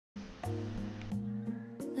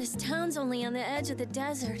This town's only on the edge of the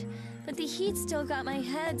desert, but the heat still got my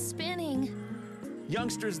head spinning.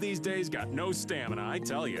 Youngsters these days got no stamina, I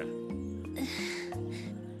tell you.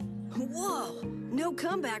 Whoa! No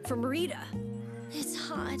comeback from Rita. It's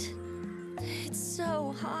hot. It's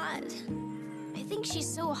so hot. I think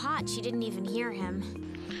she's so hot she didn't even hear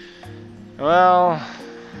him. Well,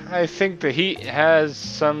 I think the heat has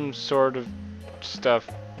some sort of stuff.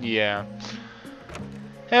 Yeah.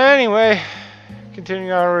 Anyway,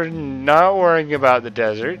 continuing on, we're not worrying about the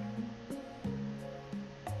desert.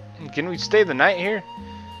 Can we stay the night here?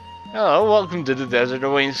 Hello, welcome to the Desert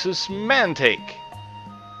Oasis Mantake.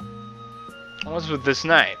 What's with this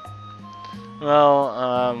night?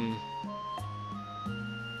 Well,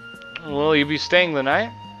 will you be staying the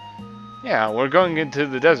night? Yeah, we're going into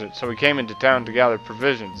the desert, so we came into town to gather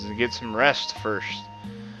provisions and get some rest first.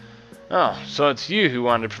 Oh, so it's you who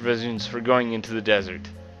wanted provisions for going into the desert.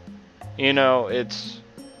 You know,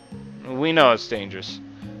 we know it's dangerous.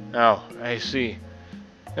 Oh, I see.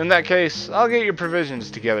 In that case, I'll get your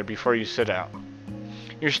provisions together before you set out.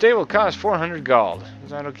 Your stay will cost 400 gold.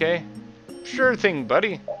 Is that okay? Sure thing,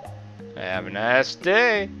 buddy. Have a nice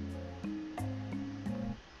day.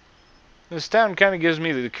 This town kind of gives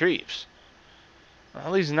me the creeps.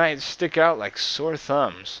 All these nights stick out like sore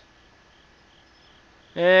thumbs.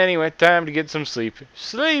 Anyway, time to get some sleep.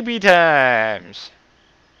 Sleepy times!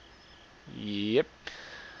 Yep.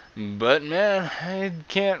 But man, I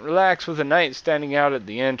can't relax with a knight standing out at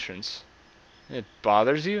the entrance. It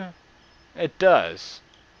bothers you? It does.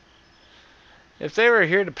 If they were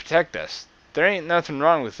here to protect us, there ain't nothing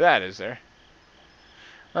wrong with that, is there?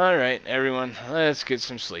 Alright, everyone, let's get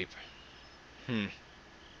some sleep.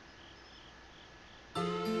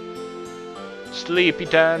 Sleepy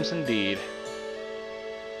times indeed.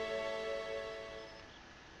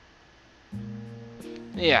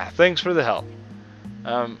 Yeah, thanks for the help.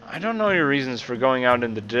 I don't know your reasons for going out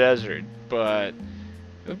in the desert, but it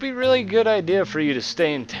would be a really good idea for you to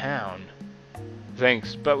stay in town.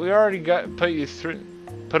 Thanks, but we already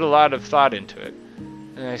put a lot of thought into it.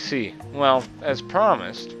 And I see. Well, as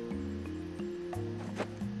promised,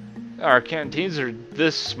 our canteens are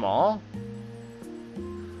this small?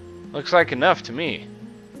 Looks like enough to me.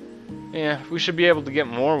 Yeah, we should be able to get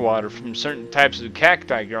more water from certain types of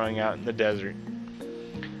cacti growing out in the desert.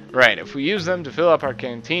 Right, if we use them to fill up our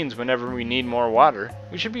canteens whenever we need more water,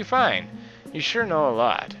 we should be fine. You sure know a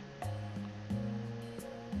lot.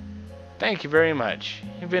 Thank you very much.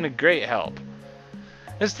 You've been a great help.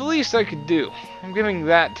 It's the least I could do. I'm giving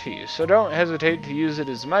that to you, so don't hesitate to use it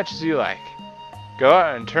as much as you like. Go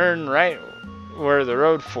out and turn right where the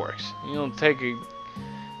road forks. You'll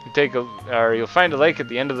find a lake at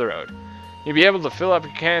the end of the road. You'll be able to fill up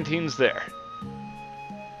your canteens there.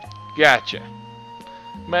 Gotcha.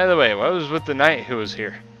 By the way, what was with the knight who was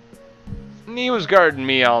here? He was guarding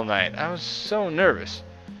me all night. I was so nervous.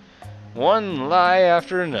 One lie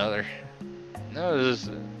after another.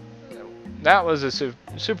 That was a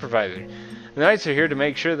supervisor. The knights are here to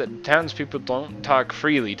make sure that townspeople don't talk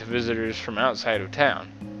freely to visitors from outside of town.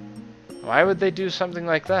 Why would they do something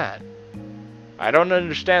like that? I don't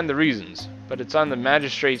understand the reasons, but it's on the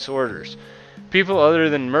magistrate's orders. People other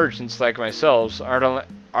than merchants like myself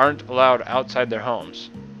aren't allowed outside their homes.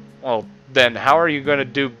 Well, then how are you going to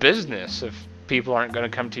do business if people aren't going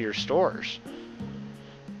to come to your stores?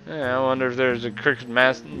 I wonder if there's a crooked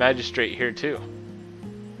magistrate here too.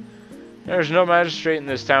 There's no magistrate in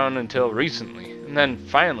this town until recently, and then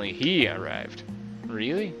finally he arrived.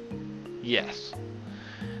 Really? Yes.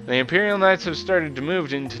 The Imperial Knights have started to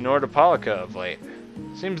move into Nordopolica of late.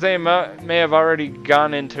 Seems they may have already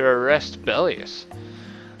gone in to arrest Bellius.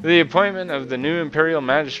 The appointment of the new Imperial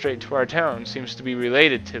Magistrate to our town seems to be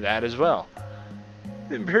related to that as well.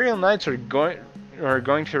 The Imperial Knights are going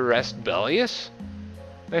to arrest Bellius?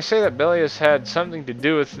 They say that Bellius had something to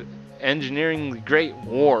do with engineering the Great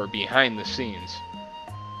War behind the scenes.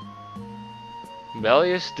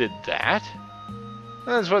 Bellius did that?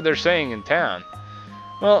 That's what they're saying in town.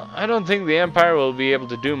 Well, I don't think the Empire will be able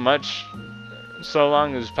to do much so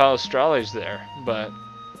long as Palestrale's there, but...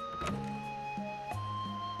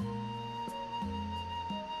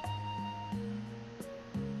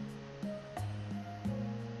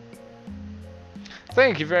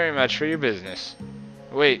 Thank you very much for your business.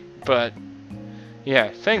 Wait, but... Yeah,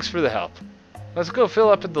 thanks for the help. Let's go fill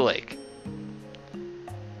up at the lake.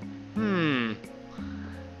 Looks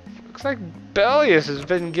like Bellius has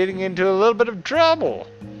been getting into a little bit of trouble.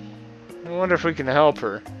 I wonder if we can help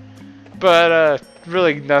her. But,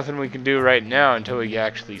 really nothing we can do right now until we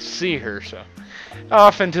actually see her, so...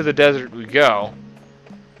 Off into the desert we go.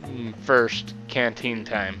 First, canteen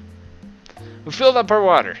time. We filled up our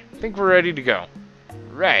water. Think we're ready to go.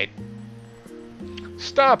 Right.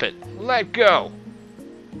 Stop it. Let go.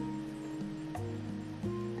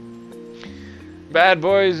 Bad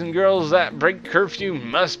boys and girls that break curfew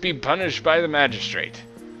must be punished by the magistrate.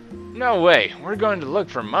 No way. We're going to look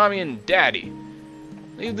for Mommy and Daddy.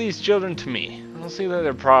 Leave these children to me. I'll see that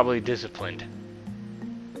they're properly disciplined.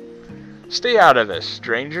 Stay out of this,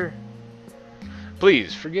 stranger.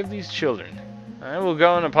 Please, forgive these children. I will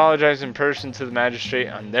go and apologize in person to the magistrate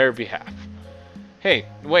on their behalf. Hey,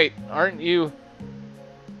 wait, aren't you...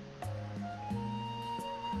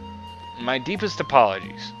 My deepest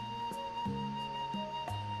apologies.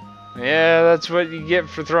 Yeah, that's what you get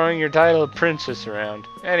for throwing your title of princess around.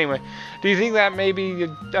 Anyway, do you think that maybe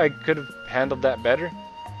I could have handled that better?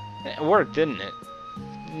 It worked, didn't it?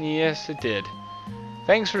 Yes, it did.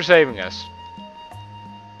 Thanks for saving us.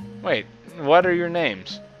 Wait, what are your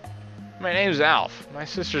names? My name's Alf. My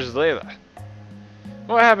sister's Layla.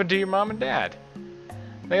 What happened to your mom and dad?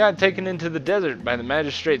 They got taken into the desert by the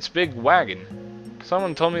magistrate's big wagon.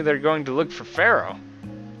 Someone told me they're going to look for Pharaoh.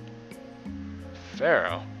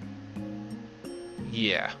 Pharaoh?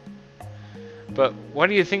 Yeah. But what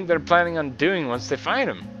do you think they're planning on doing once they find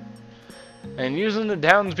him? And using the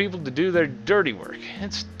townspeople to do their dirty work.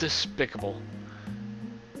 It's despicable.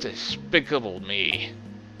 Despicable me.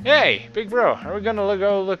 Hey, big bro, are we gonna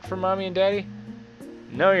go look for Mommy and Daddy?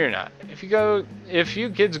 No, you're not. If you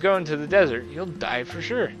kids go into the desert, you'll die for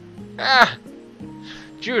sure. Ah!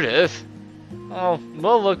 Judith! Oh,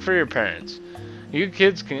 we'll look for your parents. You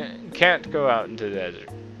kids can't go out into the desert.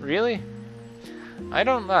 Really? I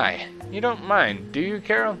don't lie. You don't mind, do you,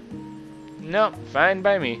 Carol? Nope, fine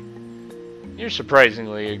by me. You're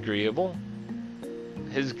surprisingly agreeable.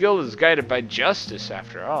 His guild is guided by justice,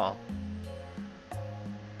 after all.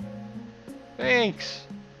 Thanks.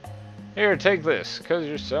 Here, take this, 'cause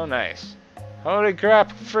you're so nice. Holy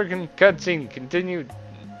crap, friggin' cutscene. Continue.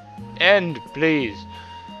 End, please.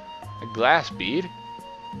 A glass bead?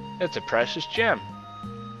 It's a precious gem.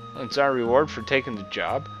 It's our reward for taking the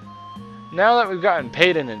job. Now that we've gotten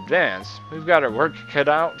paid in advance, we've got our work cut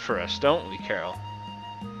out for us, don't we, Carol?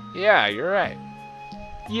 Yeah, you're right.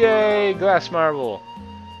 Yay, glass marble.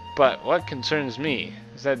 But what concerns me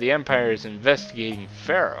is that the Empire is investigating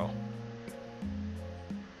Pharaoh.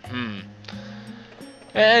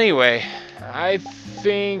 Anyway, I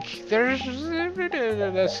think there's...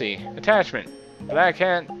 Let's see. Attachment. Black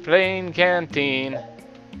plain canteen.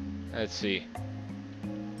 Let's see.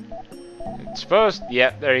 It's supposed...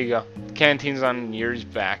 Yep, there you go. Canteen's on yours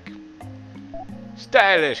back.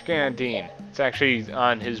 Stylish canteen. It's actually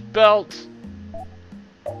on his belt.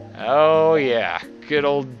 Oh yeah. Good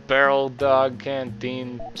old barrel dog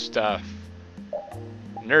canteen stuff.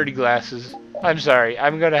 Nerdy glasses. I'm sorry.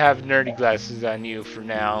 I'm gonna have nerdy glasses on you for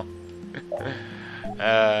now.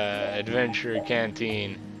 Adventure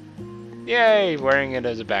canteen. Yay! Wearing it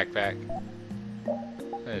as a backpack.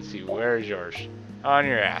 Let's see. Where's yours? On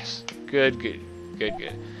your ass. Good, good. Good,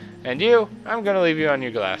 good. And you? I'm gonna leave you on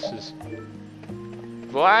your glasses.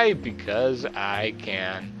 Why? Because I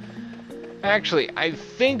can. Actually, I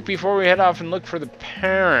think before we head off and look for the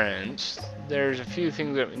parents, there's a few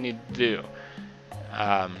things that we need to do.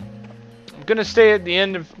 I'm gonna stay at the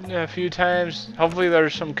end a few times. Hopefully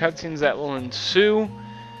there's some cutscenes that will ensue.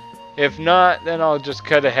 If not, then I'll just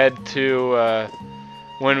cut ahead to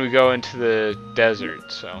when we go into the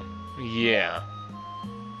desert. So, yeah.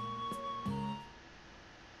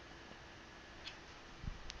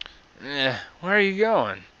 Where are you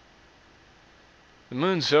going? The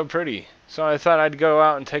moon's so pretty, so I thought I'd go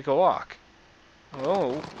out and take a walk.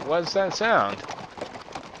 Oh, what's that sound?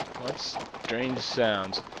 What strange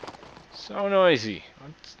sounds? So noisy.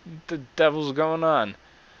 What the devil's going on?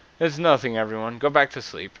 It's nothing, everyone. Go back to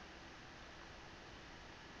sleep.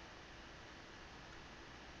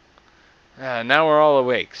 Now we're all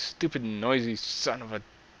awake. Stupid, noisy son of a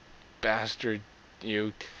bastard,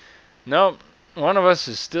 you. Nope. One of us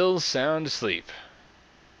is still sound asleep.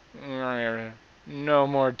 No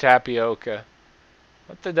more tapioca.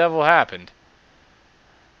 What the devil happened?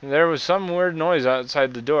 There was some weird noise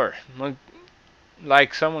outside the door. Looked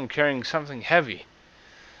like someone carrying something heavy.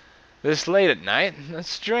 This late at night? That's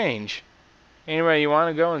strange. Anyway, you want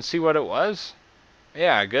to go and see what it was?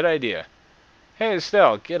 Yeah, good idea. Hey,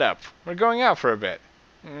 Estelle, get up. We're going out for a bit.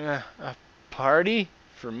 A party?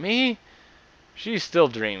 For me? She's still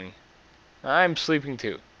dreaming. I'm sleeping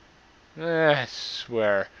too. I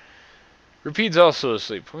swear. Repeat's also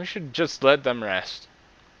asleep. We should just let them rest.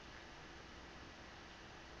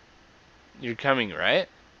 You're coming, right?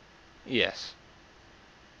 Yes.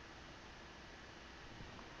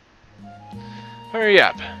 Hurry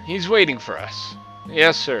up. He's waiting for us.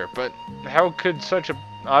 Yes, sir, but how could such an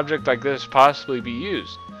object like this possibly be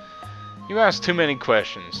used? You ask too many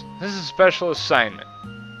questions. This is a special assignment.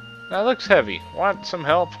 That looks heavy. Want some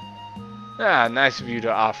help? Ah, nice of you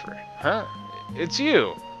to offer. Huh? It's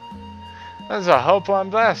you. That's a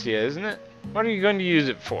Hopalon Blastia, isn't it? What are you going to use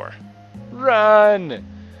it for? Run!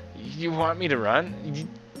 You want me to run?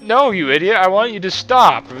 No, you idiot. I want you to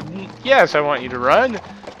stop. Yes, I want you to run.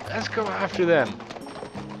 Let's go after them.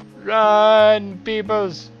 Run,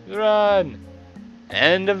 peoples. Run.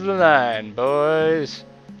 End of the line, boys.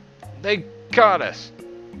 They caught us.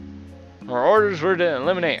 Our orders were to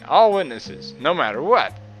eliminate all witnesses, no matter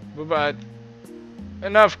what. But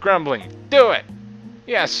enough grumbling. Do it.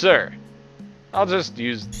 Yes, sir. I'll just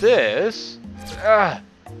use this.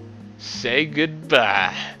 Say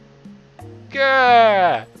goodbye.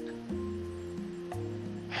 Gah!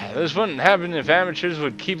 This wouldn't happen if amateurs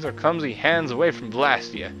would keep their clumsy hands away from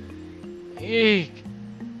Blastia. Eek!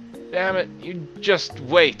 Damn it, you just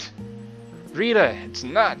wait. Rita, it's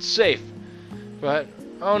not safe. But,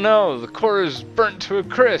 oh no, the core is burnt to a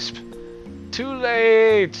crisp. Too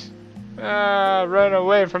late! Run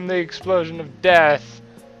away from the explosion of death.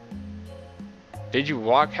 Did your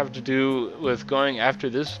walk have to do with going after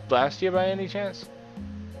this Blastia by any chance?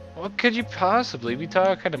 What could you possibly be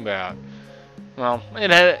talking about? Well,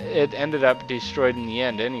 it ended up destroyed in the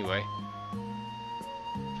end anyway.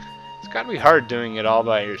 It's gotta be hard doing it all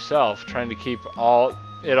by yourself, trying to keep it all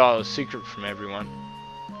a secret from everyone.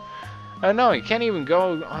 I know, you can't even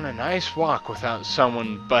go on a nice walk without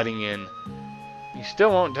someone butting in. You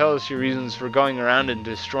still won't tell us your reasons for going around and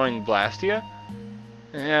destroying Blastia?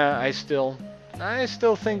 Yeah, I still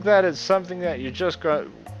think that it's something that you just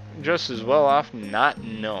as well off not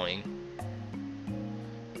knowing.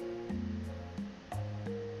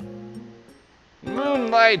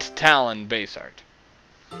 Moonlight Talon base art.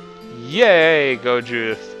 Yay, go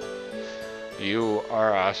Judith. You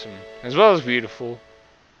are awesome. As well as beautiful.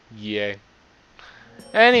 Yay.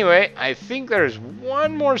 Anyway, I think there's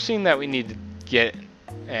one more scene that we need to get in.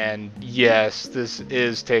 And yes, this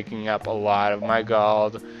is taking up a lot of my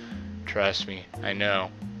gold. Trust me, I know.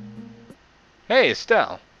 Hey,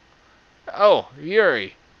 Estelle. Oh,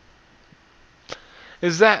 Yuri.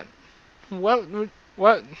 Is that what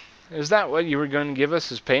is that what you were going to give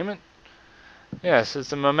us as payment? Yes,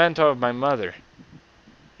 it's a memento of my mother.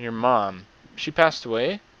 Your mom. She passed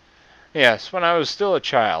away? Yes, when I was still a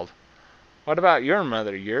child. What about your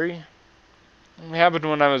mother, Yuri? It happened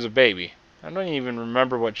when I was a baby. I don't even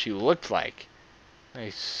remember what she looked like. I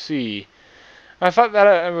see. I thought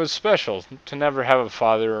that it was special to never have a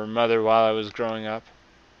father or mother while I was growing up.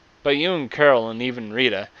 But you and Carol and even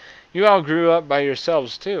Rita, you all grew up by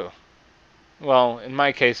yourselves too. Well, in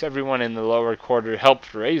my case, everyone in the lower quarter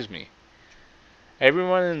helped raise me.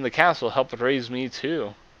 Everyone in the castle helped raise me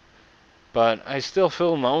too. But I still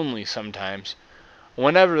feel lonely sometimes.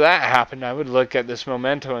 Whenever that happened, I would look at this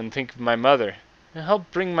memento and think of my mother. It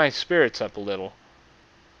helped bring my spirits up a little.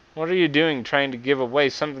 What are you doing trying to give away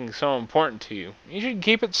something so important to you? You should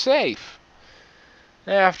keep it safe.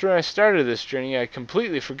 After I started this journey, I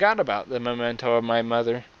completely forgot about the memento of my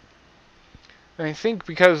mother. I think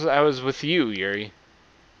because I was with you, Yuri.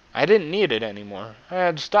 I didn't need it anymore. I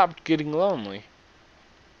had stopped getting lonely.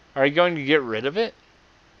 Are you going to get rid of it?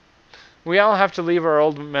 We all have to leave our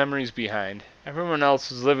old memories behind. Everyone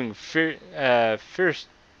else is living fiercely?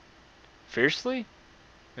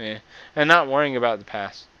 Yeah, and not worrying about the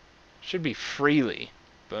past. Should be freely,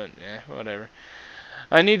 but whatever.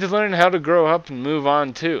 I need to learn how to grow up and move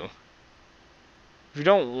on too. If you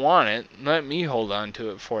don't want it, let me hold on to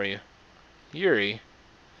it for you. Yuri,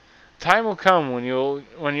 time will come when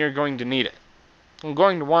you're going to need it. I'm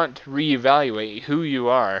going to want to reevaluate who you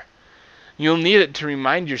are. You'll need it to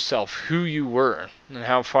remind yourself who you were and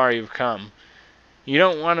how far you've come. You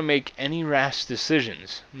don't want to make any rash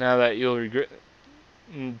decisions now that you'll regret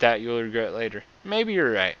later. Maybe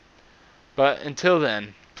you're right. But until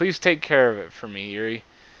then, please take care of it for me, Yuri.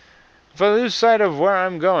 If I lose sight of where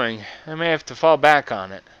I'm going, I may have to fall back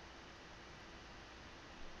on it.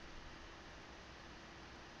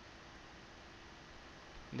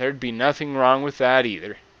 There'd be nothing wrong with that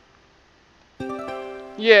either.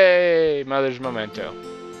 Yay! Mother's memento.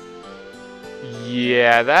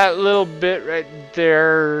 Yeah, that little bit right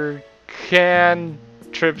there can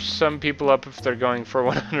trip some people up if they're going for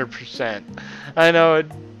 100%. I know it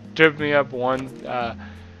tripped me up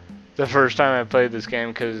the first time I played this game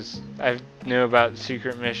because I knew about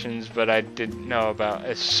secret missions, but I didn't know about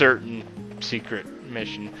a certain secret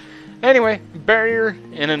mission. Anyway, barrier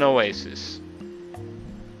in an oasis.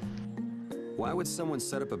 Why would someone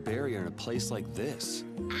set up a barrier in a place like this?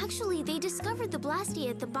 Actually, they discovered the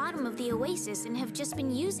blastia at the bottom of the oasis and have just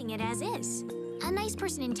been using it as is. A nice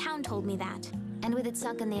person in town told me that. And with it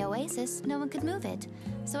stuck in the oasis, no one could move it.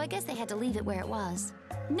 So I guess they had to leave it where it was.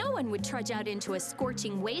 No one would trudge out into a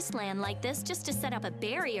scorching wasteland like this just to set up a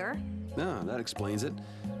barrier. Ah, that explains it.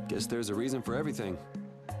 Guess there's a reason for everything.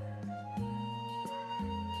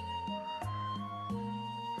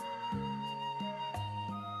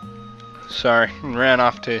 Sorry, ran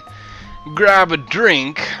off to grab a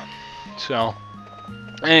drink. So,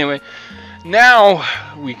 anyway, now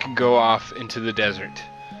we can go off into the desert.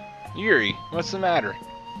 Yuri, what's the matter?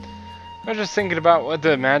 I was just thinking about what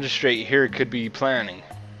the magistrate here could be planning.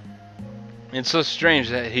 It's so strange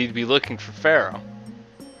that he'd be looking for Pharaoh.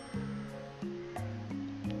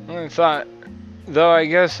 I thought, though I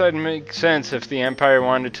guess that'd make sense if the Empire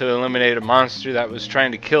wanted to eliminate a monster that was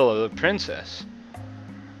trying to kill the princess.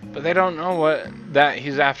 But they don't know that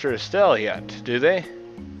he's after Estelle yet, do they?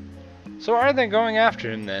 So why are they going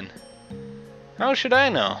after him then? How should I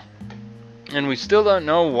know? And we still don't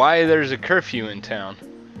know why there's a curfew in town.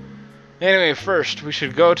 Anyway, first we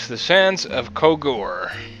should go to the sands of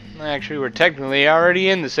Kogor. Actually, we're technically already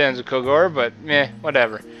in the sands of Kogor, but meh,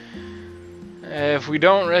 whatever. If we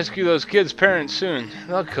don't rescue those kids' parents soon,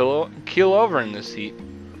 they'll keel over in this heat.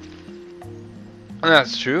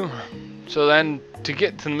 That's true. So then, to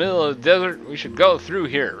get to the middle of the desert, we should go through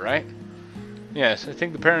here, right? Yes, I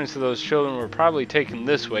think the parents of those children were probably taken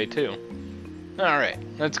this way too. Alright,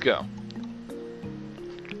 let's go.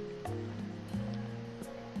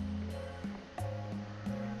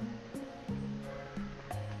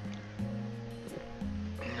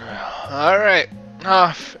 Alright,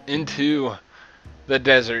 off into the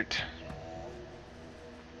desert.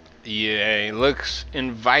 Yay, looks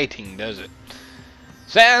inviting, does it?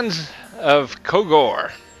 Sands of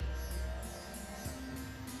Kogor.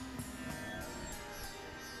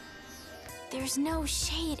 There's no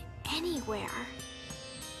shade anywhere.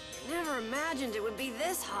 Never imagined it would be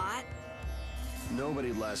this hot.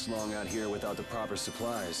 Nobody lasts long out here without the proper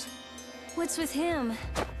supplies. What's with him?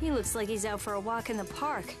 He looks like he's out for a walk in the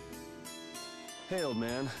park. Hey, old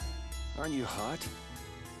man. Aren't you hot?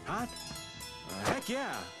 Hot? Heck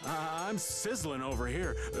yeah. I'm sizzling over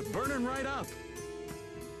here. Burning right up.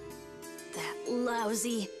 That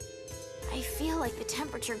lousy. I feel like the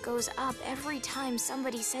temperature goes up every time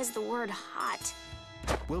somebody says the word hot.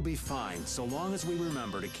 We'll be fine, so long as we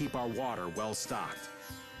remember to keep our water well stocked.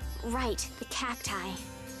 Right, the cacti.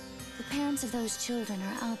 The parents of those children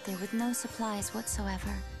are out there with no supplies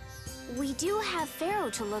whatsoever. We do have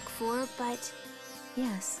Pharaoh to look for, but...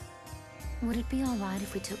 Yes. Would it be alright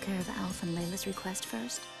if we took care of Alf and Layla's request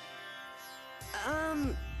first?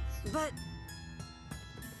 But...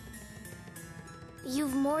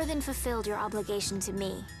 You've more than fulfilled your obligation to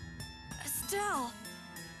me. Estelle!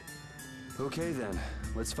 Okay then,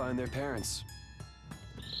 let's find their parents.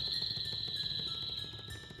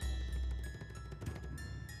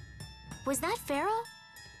 Was that Pharaoh?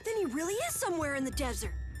 Then he really is somewhere in the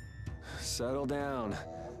desert. Settle down.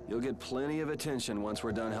 You'll get plenty of attention once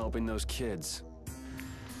we're done helping those kids.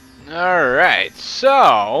 Alright,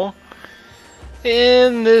 so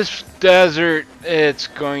in this desert it's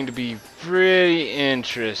going to be pretty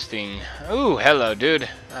interesting. Ooh, hello dude.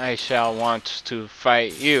 I shall want to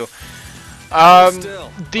fight you.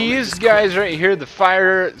 These guys right here, the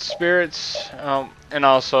fire spirits, and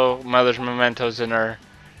also Mother's Mementos in our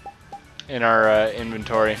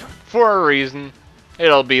inventory for a reason.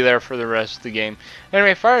 It'll be there for the rest of the game.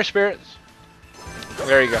 Anyway, fire spirits.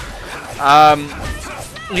 There you go.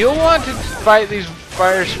 You'll want to fight these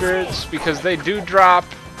fire spirits because they do drop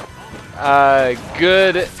a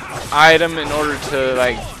good item in order to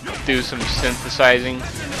like do some synthesizing.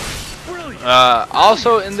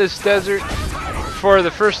 Also in this desert, for the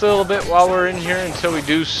first little bit while we're in here until we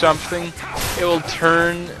do something, it will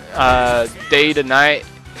turn day to night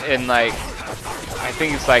in like, I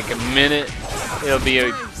think it's like a minute. It'll be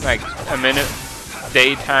like a minute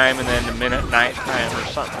daytime and then a minute nighttime or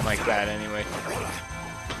something like that anyway.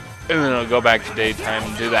 And then it'll go back to daytime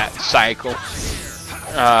and do that cycle.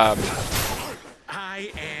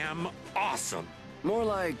 I am awesome. More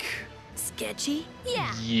like... Sketchy?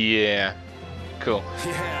 Yeah. Yeah. Cool.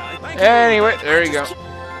 Yeah. Anyway, there you go.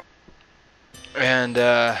 And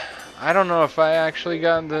I don't know if I actually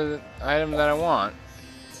got the item that I want.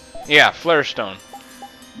 Yeah, flare stone.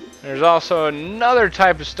 There's also another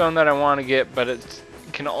type of stone that I want to get, but it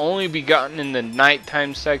can only be gotten in the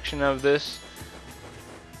nighttime section of this.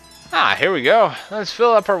 Ah, here we go. Let's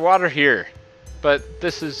fill up our water here. But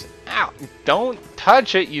this is... Ow, don't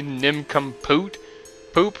touch it, you nincompoop.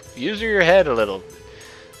 Poop, use your head a little.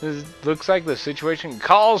 This looks like the situation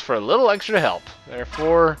calls for a little extra help.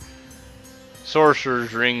 Therefore,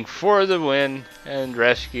 Sorcerer's Ring for the win and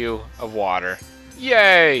rescue of water.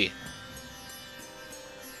 Yay!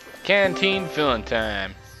 Canteen filling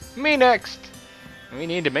time. Me next. We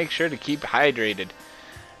need to make sure to keep hydrated.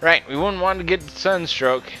 Right, we wouldn't want to get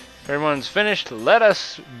sunstroke. If everyone's finished, let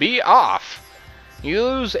us be off. You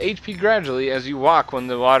lose HP gradually as you walk when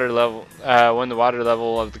the water level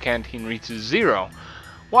of the canteen reaches 0.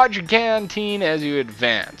 Watch your canteen as you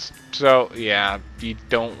advance. So yeah, you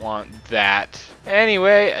don't want that.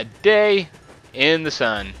 Anyway, a day in the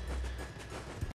sun.